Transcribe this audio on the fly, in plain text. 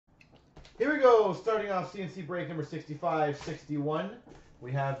Here we go. Starting off CNC break number 6561.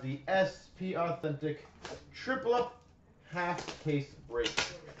 We have the SP Authentic Triple Up Half Case Break.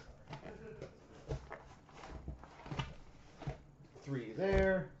 3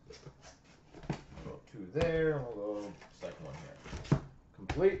 there. We'll go 2 there. And we'll go second one here.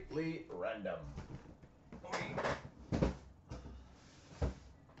 Completely random.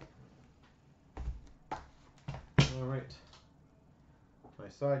 Alright. My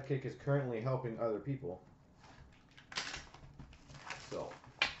sidekick is currently helping other people. So.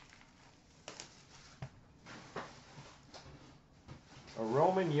 A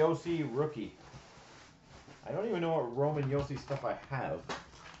Roman Yossi rookie. I don't even know what Roman Yossi stuff I have.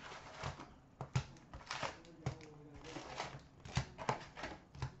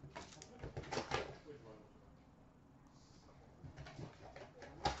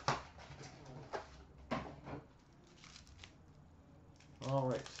 All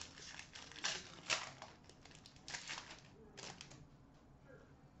right.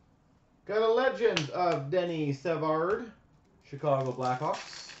 Got a legend of Denny Savard, Chicago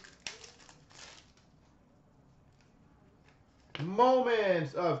Blackhawks.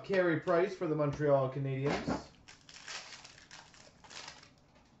 Moments of Carey Price for the Montreal Canadiens.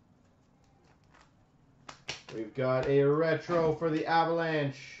 We've got a retro for the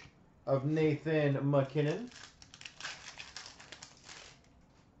Avalanche of Nathan McKinnon.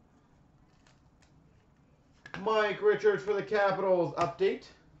 Mike Richards for the Capitals update.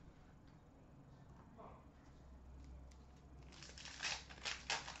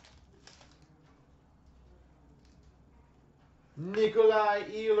 Nikolai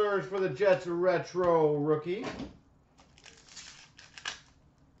Ehlers for the Jets retro rookie.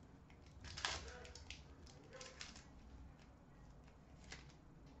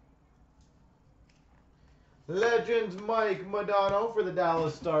 Legends Mike Modano for the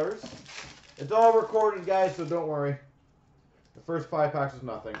Dallas Stars. It's all recorded, guys, so don't worry. The first 5 packs is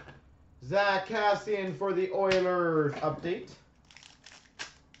nothing. Zach Cassian for the Oilers update.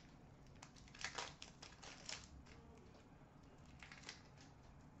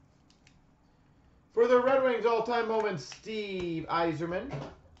 For the Red Wings all-time moments, Steve Yzerman.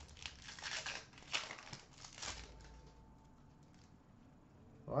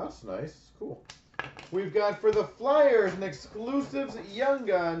 Well, that's nice. Cool. We've got for the Flyers an exclusives Young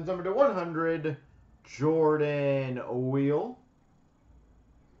Guns number to 100, Jordan Wheel.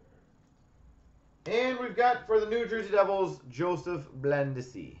 And we've got for the New Jersey Devils, Joseph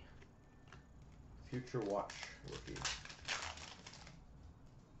Blandisi. Future Watch rookie.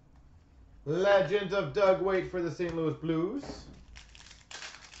 Legend of Doug Weight for the St. Louis Blues.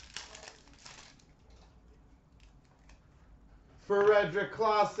 Frederick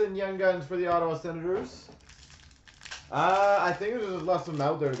Clausen, Young Guns for the Ottawa Senators. I think there's just left some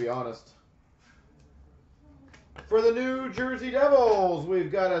out there, to be honest. For the New Jersey Devils,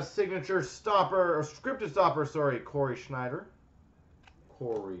 we've got a signature stopper, or scripted stopper, sorry, Corey Schneider.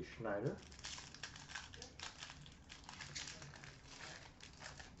 Corey Schneider.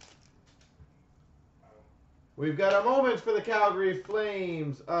 We've got a moment for the Calgary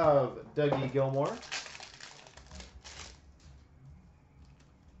Flames of Dougie Gilmore.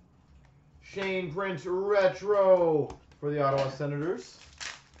 Shane Prince retro for the Ottawa Senators.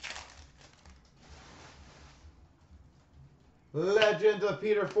 Legend of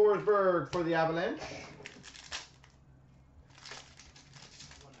Peter Forsberg for the Avalanche.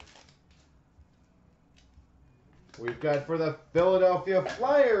 We've got for the Philadelphia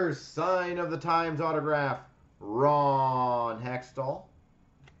Flyers, Sign of the Times autograph, Ron Hextall.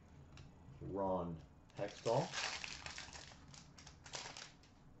 Ron Hextall.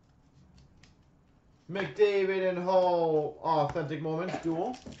 McDavid and Hull Authentic Moments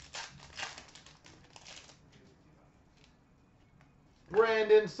duel.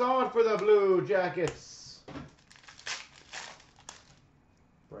 Brandon Saad for the Blue Jackets.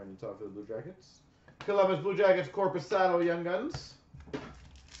 Brandon Saad for the Blue Jackets. Columbus Blue Jackets Corpusado Young Guns.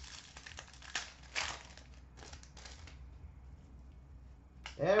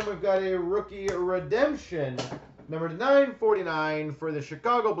 And we've got a rookie redemption, number 949 for the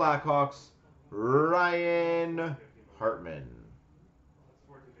Chicago Blackhawks, Ryan Hartman.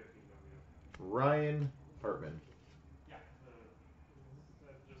 Ryan Hartman. Yeah,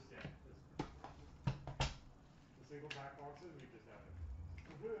 just the single pack boxes, we just have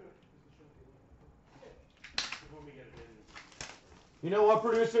it. When we get it in. You know what,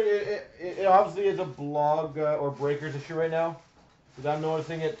 producer? It obviously is a blog or breakers issue right now. Because I'm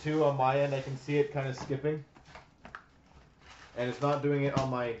noticing it too on my end. I can see it kind of skipping. And it's not doing it on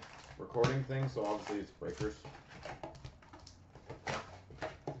my recording thing, so obviously it's breakers.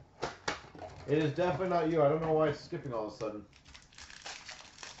 It is definitely not you. I don't know why it's skipping all of a sudden.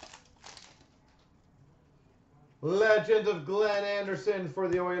 Legend of Glenn Anderson for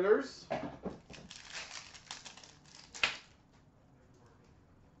the Oilers.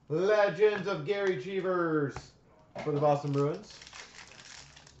 Legends of Gary Cheevers for the Boston Bruins.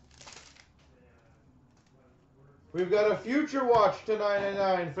 We've got a Future Watch to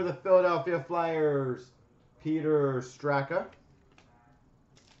 999 for the Philadelphia Flyers. Peter Straka.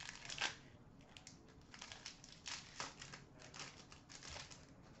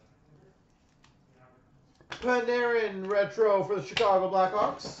 Panarin Retro for the Chicago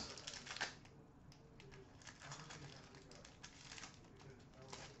Blackhawks.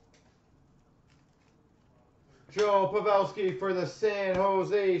 Joe Pavelski for the San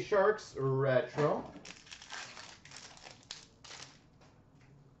Jose Sharks Retro.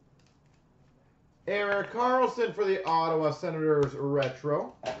 Erik Karlsson for the Ottawa Senators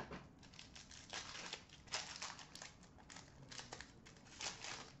Retro.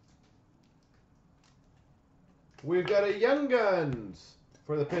 We've got a Young Guns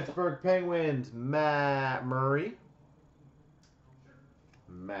for the Pittsburgh Penguins, Matt Murray.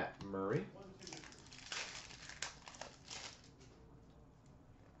 Matt Murray.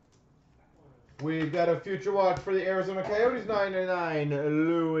 We've got a Future Watch for the Arizona Coyotes, 999,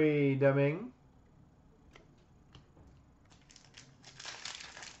 Louis Domingue.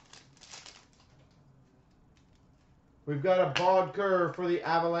 We've got a Bodker for the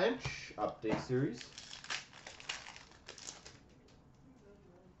Avalanche, Update Series.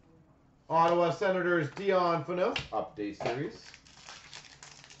 Ottawa Senators, Dion Phaneuf, Update Series.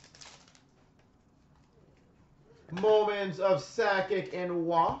 Moments of Sakic and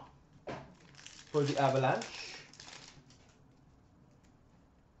Waugh for the Avalanche.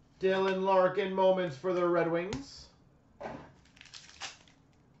 Dylan Larkin moments for the Red Wings.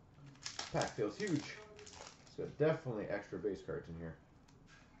 Pack feels huge. It's got definitely extra base cards in here.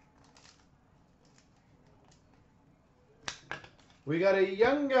 We got a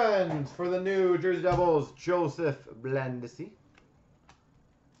Young Guns for the New Jersey Devils, Joseph Blandisi.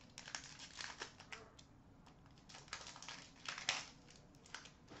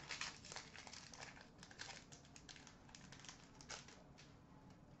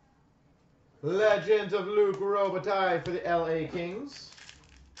 Legends of Luc Robitaille for the LA Kings.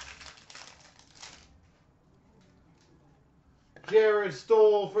 Jared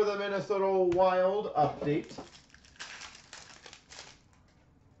Stoll for the Minnesota Wild, Update.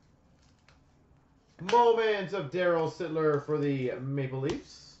 Moments of Daryl Sittler for the Maple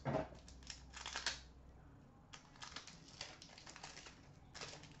Leafs.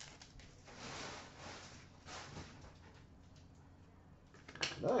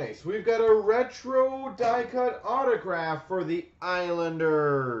 Nice. We've got a retro die-cut autograph for the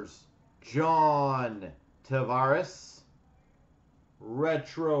Islanders, John Tavares.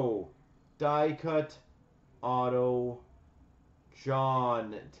 Retro die-cut auto,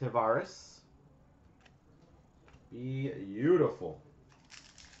 John Tavares. Beautiful.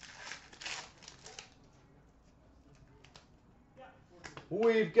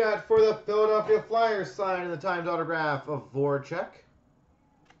 We've got for the Philadelphia Flyers sign in the Times autograph of Voracek.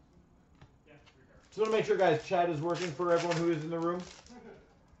 Just want to make sure, guys, chat is working for everyone who is in the room.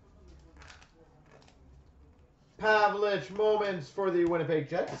 Pavlich moments for the Winnipeg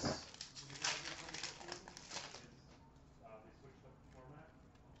Jets.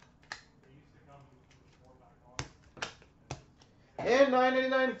 And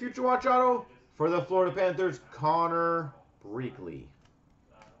 $9.99 Future Watch Auto for the Florida Panthers, Connor Breakley.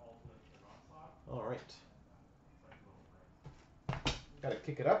 All right. Got to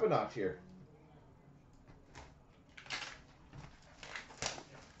kick it up a notch here.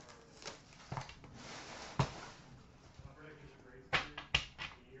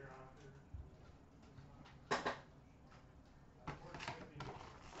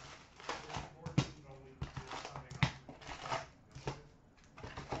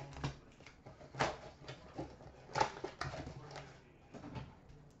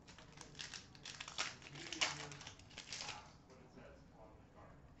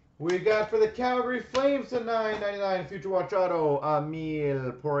 We got for the Calgary Flames to $9.99 Future Watch Auto,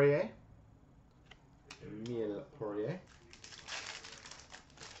 Emile Poirier. Emile Poirier.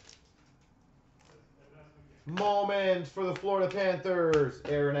 Moments for the Florida Panthers,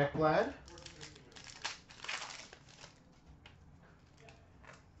 Aaron Ekblad.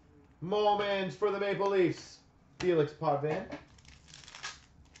 Moments for the Maple Leafs, Felix Potvin.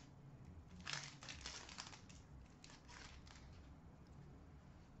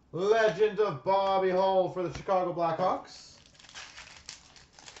 Legend of Bobby Hull for the Chicago Blackhawks.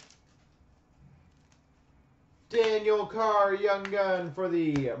 Daniel Carr, Young Gun for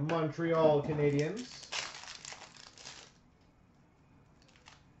the Montreal Canadiens.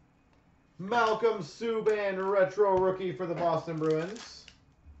 Malcolm Subban, Retro Rookie for the Boston Bruins.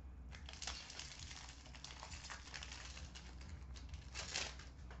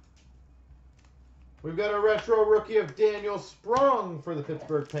 We've got a Retro Rookie of Daniel Sprong for the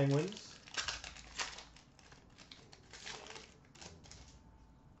Pittsburgh Penguins.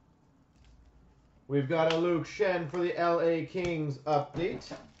 We've got a Luke Shen for the LA Kings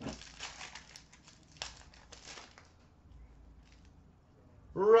update.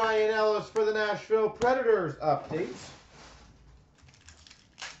 Ryan Ellis for the Nashville Predators update.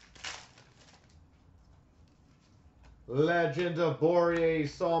 Legend of Borje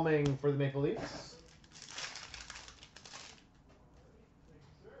Salming for the Maple Leafs.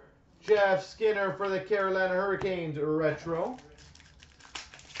 Jeff Skinner for the Carolina Hurricanes retro.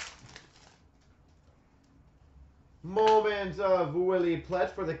 Moments of Willie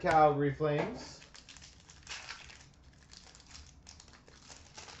Plett for the Calgary Flames.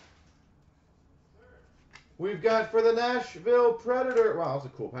 We've got for the Nashville Predator. Wow, that's a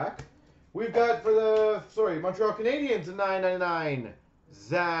cool pack. We've got for the Montreal Canadiens a $9.99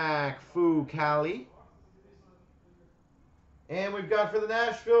 Zach Fucale. And we've got for the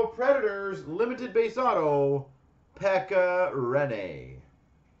Nashville Predators limited base auto Pekka Rinne.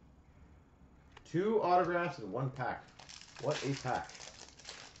 2 autographs in 1 pack. What a pack.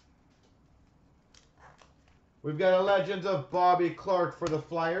 We've got a Legends of Bobby Clark for the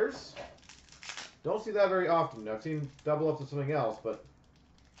Flyers. Don't see that very often. I've seen double ups of something else, but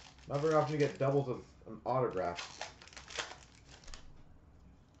not very often you get doubles of an autograph.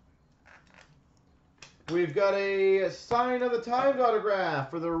 We've got a Sign of the Times autograph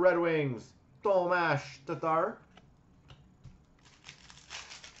for the Red Wings, Tomas Tatar.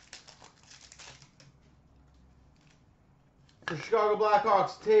 For Chicago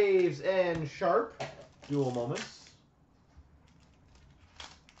Blackhawks, Taves and Sharp, dual moments.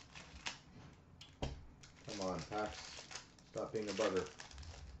 Come on, packs. Stop being a bugger.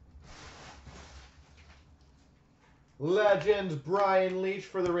 Legends, Brian Leach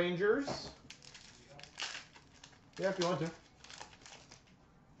for the Rangers. Yeah, if you want to.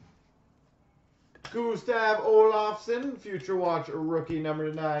 Gustav Olofsson, Future Watch rookie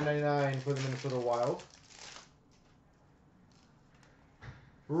number /999 for the Minnesota Wild.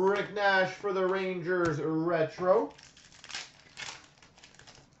 Rick Nash for the Rangers retro.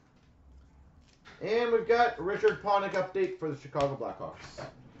 And we've got Richard Panik update for the Chicago Blackhawks.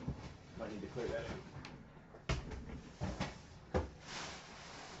 Might need to clear that.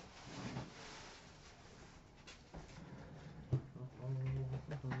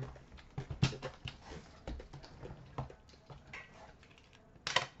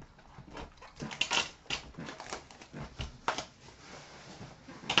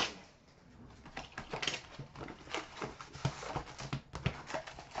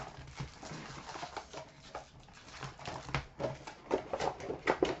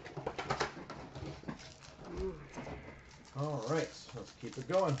 All right, let's keep it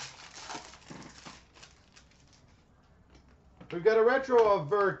going. We've got a retro of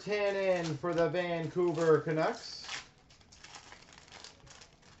Virtanen for the Vancouver Canucks.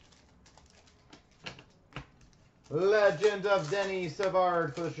 Legend of Denny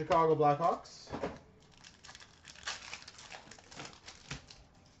Savard for the Chicago Blackhawks.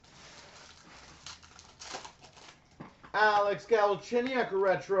 Alex Galchenyuk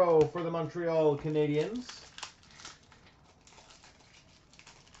retro for the Montreal Canadiens.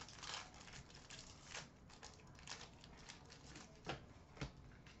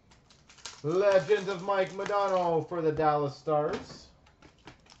 Legend of Mike Modano for the Dallas Stars.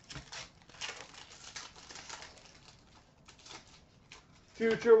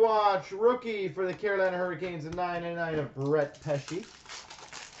 Future Watch rookie for the Carolina Hurricanes, a /999 of Brett Pesce.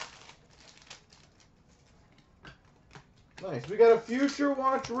 Nice. We got a Future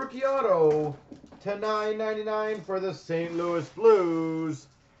Watch rookie auto to /999 for the St. Louis Blues,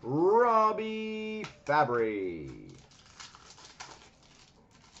 Robbie Fabry.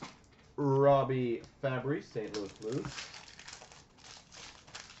 Robbie Fabry, St. Louis Blues.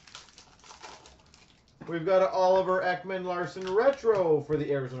 We've got an Oliver Ekman-Larsson retro for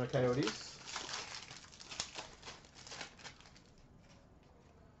the Arizona Coyotes.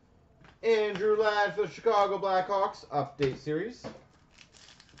 Andrew Ladd for the Chicago Blackhawks update series.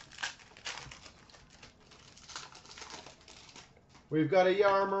 We've got a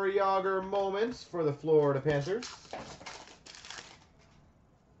Jaromir Jagr moments for the Florida Panthers.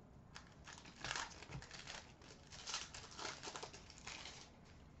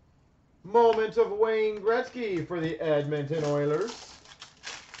 Moments of Wayne Gretzky for the Edmonton Oilers.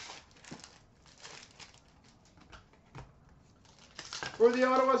 For the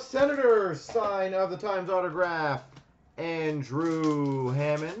Ottawa Senators, sign of the Times autograph, Andrew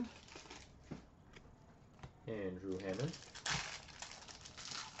Hammond. Andrew Hammond.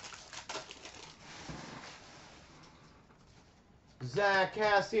 Zach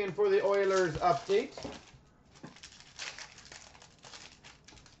Cassian for the Oilers update.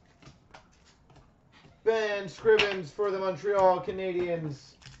 Ben Scrivens for the Montreal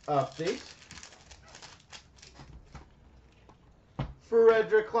Canadiens update.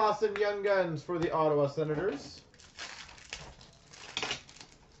 Frederick Clausen Young Guns for the Ottawa Senators.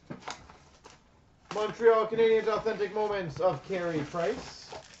 Montreal Canadiens Authentic Moments of Carey Price.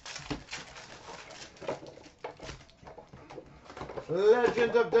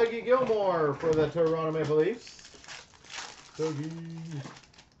 Legend of Dougie Gilmour for the Toronto Maple Leafs. Dougie.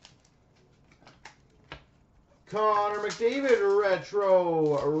 Connor McDavid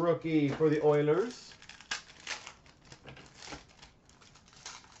Retro Rookie for the Oilers.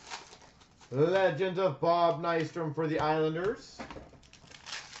 Legend of Bob Nystrom for the Islanders.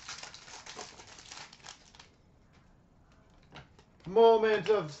 Moment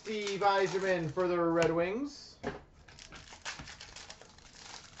of Steve Yzerman for the Red Wings.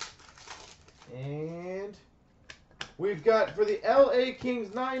 And we've got for the LA Kings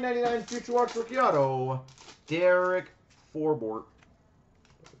 $9.99 Future Watch Rookie Auto, Derek Forbort.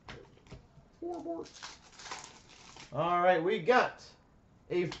 All right, we got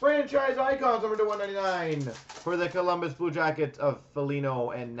a franchise icons number to 199 for the Columbus Blue Jackets of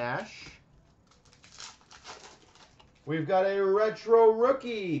Foligno and Nash. We've got a retro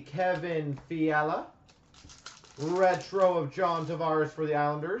rookie, Kevin Fiala. Retro of John Tavares for the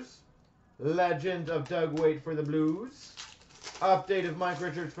Islanders. Legend of Doug Waite for the Blues. Update of Mike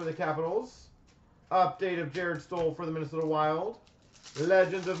Richards for the Capitals. Update of Jared Stoll for the Minnesota Wild.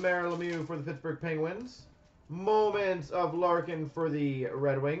 Legend of Mario Lemieux for the Pittsburgh Penguins. Moments of Larkin for the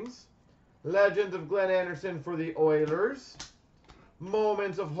Red Wings. Legend of Glenn Anderson for the Oilers.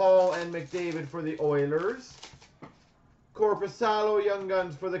 Moments of Hall and McDavid for the Oilers. Corpusalo Young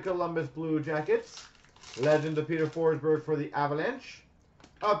Guns for the Columbus Blue Jackets. Legend of Peter Forsberg for the Avalanche.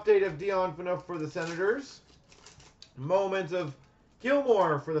 Update of Dion Phaneuf for the Senators. Moments of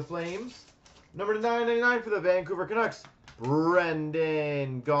Gilmour for the Flames. Number 999 for the Vancouver Canucks,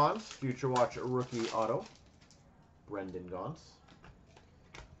 Brendan Gaunce. Future Watch Rookie Auto. Brendan Gaunce.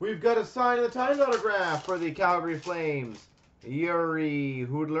 We've got a sign of the Times autograph for the Calgary Flames, Yuri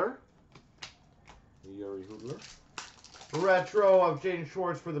Hoodler. Yuri Hoodler. Retro of Jaden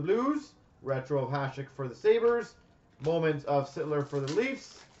Schwartz for the Blues. Retro of Hasek for the Sabres. Moments of Sittler for the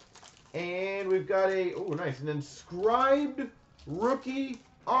Leafs. And we've got a, oh nice, an inscribed rookie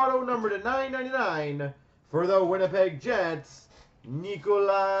auto number to 999 for the Winnipeg Jets,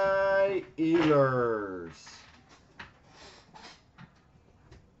 Nikolai Ehlers.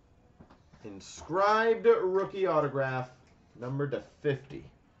 Inscribed rookie autograph number to 50.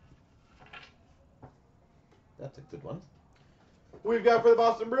 That's a good one. We've got for the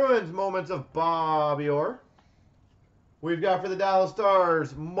Boston Bruins, moments of Bobby Orr. We've got for the Dallas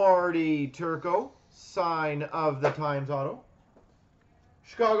Stars, Marty Turco, sign of the Times auto.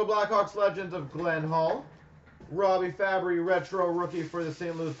 Chicago Blackhawks legends of Glenn Hall. Robbie Fabry, retro rookie for the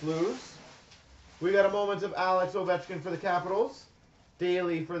St. Louis Blues. We got a moments of Alex Ovechkin for the Capitals.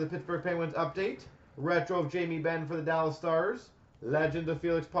 Daily for the Pittsburgh Penguins update. Retro of Jamie Benn for the Dallas Stars. Legend of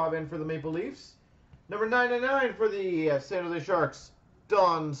Felix Potvin for the Maple Leafs. Number 999 for the San Jose Sharks,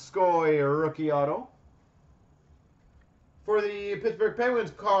 Don Skoy rookie auto. For the Pittsburgh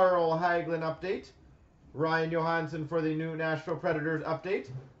Penguins, Carl Hagelin update. Ryan Johansson for the new Nashville Predators update.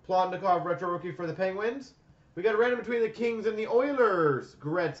 Plotnikov retro rookie for the Penguins. We got a random between the Kings and the Oilers,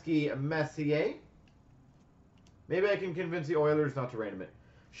 Gretzky Messier. Maybe I can convince the Oilers not to random it.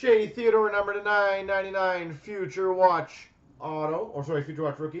 Shea Theodore number to 999 Future Watch auto, or sorry, Future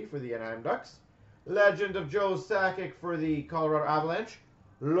Watch rookie for the Anaheim Ducks. Legend of Joe Sakic for the Colorado Avalanche.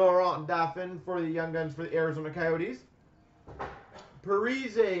 Laurent Dauphin for the Young Guns for the Arizona Coyotes.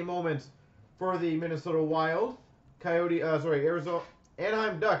 Parise moments for the Minnesota Wild.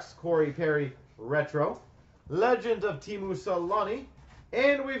 Anaheim Ducks, Corey Perry retro. Legend of Teemu Selanne.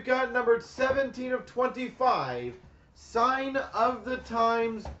 And we've got numbered 17 of 25. Sign of the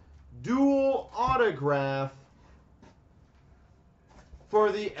Times dual autograph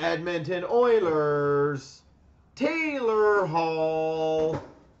for the Edmonton Oilers, Taylor Hall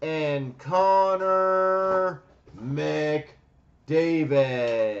and Connor McDavid.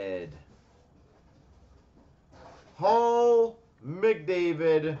 Hall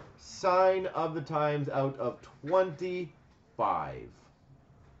McDavid, sign of the times out of 25.